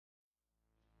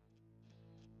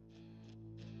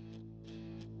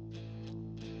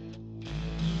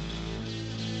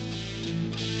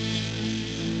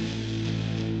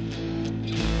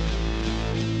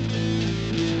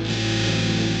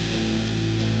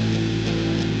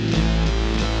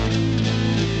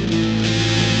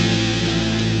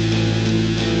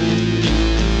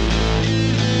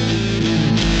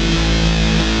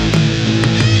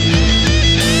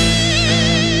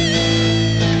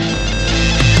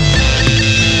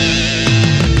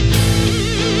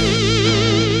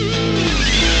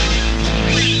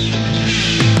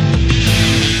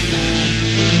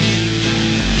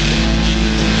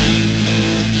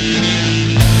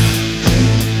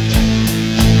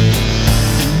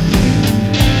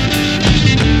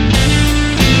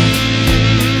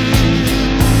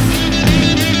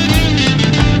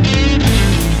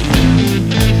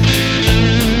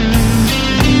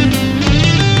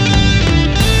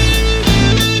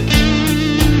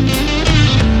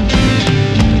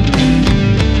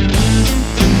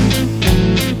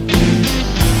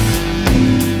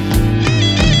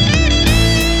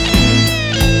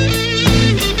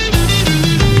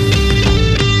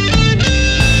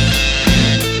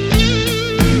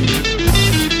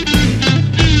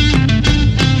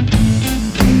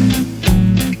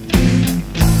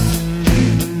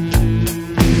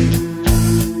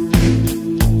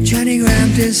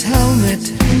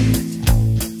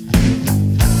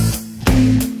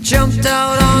stepped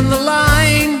out on the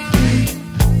line,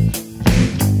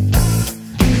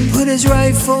 put his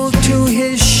rifle to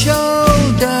his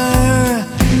shoulder.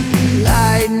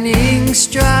 Lightning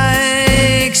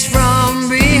strikes from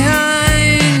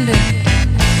behind.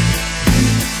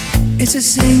 It's the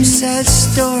same sad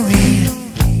story.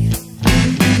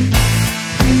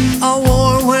 A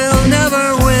war will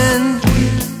never win,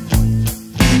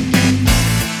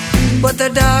 but the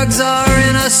dogs are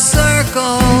in a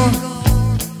circle.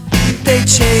 They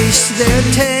chase their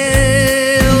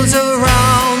tails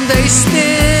around, they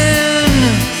spin.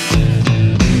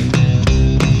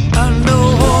 And the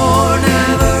war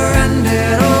never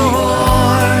ended a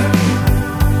war,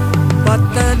 but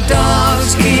the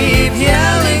dogs keep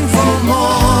yelling for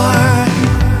more.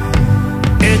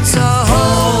 It's a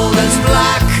hole that's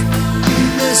black,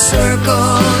 the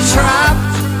circle trap,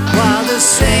 while the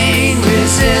sane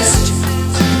resist.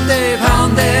 They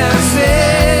pound their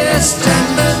fist, and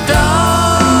the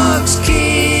dogs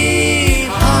keep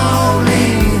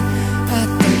howling at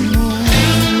the moon.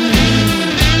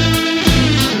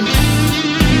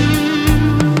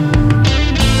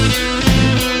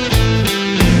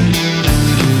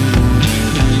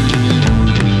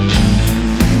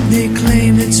 They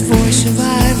claim it's for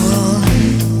survival,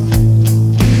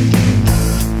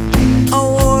 a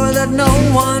war that no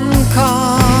one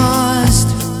caused.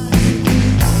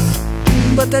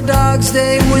 But the dogs,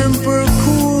 they whimper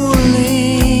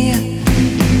coolly,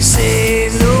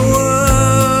 save the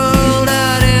world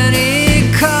at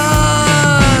any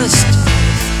cost.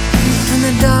 And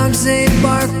the dogs, they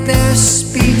bark their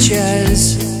speeches.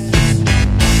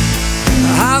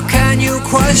 How can you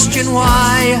question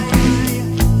why?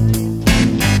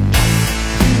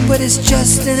 But it's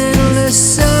just an endless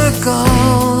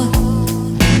circle,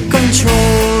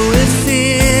 control with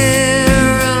fear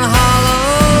and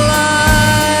hollow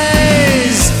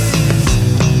lies.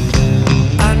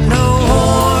 And no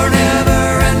war never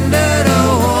ended a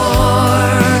war,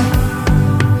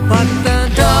 but the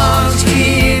dogs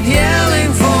keep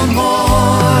yelling for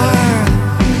more.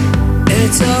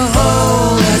 It's a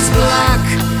hole that's black,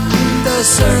 the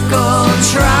circle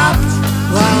trapped,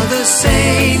 while the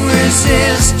sane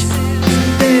resist.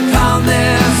 They pound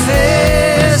their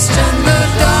fist, and the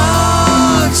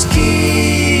dogs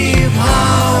keep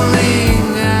howling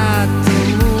at the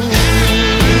moon.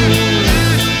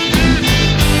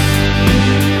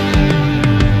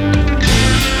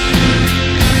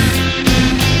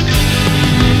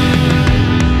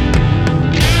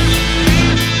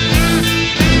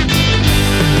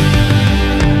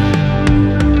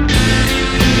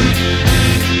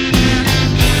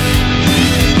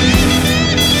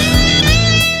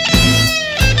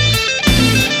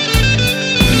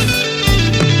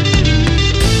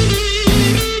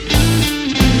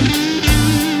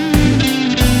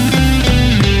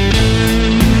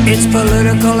 It's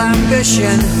political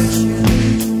ambition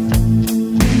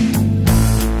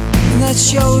that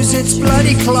shows its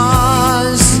bloody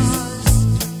claws.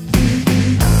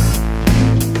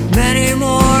 Many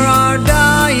more are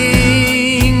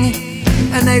dying,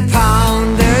 and they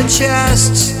pound their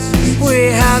chests.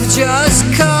 We have just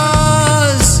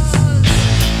cause,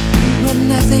 but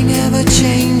nothing ever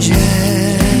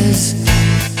changes.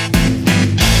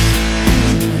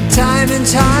 Time and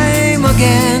time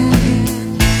again,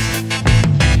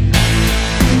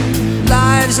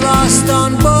 lives lost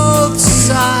on both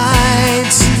sides.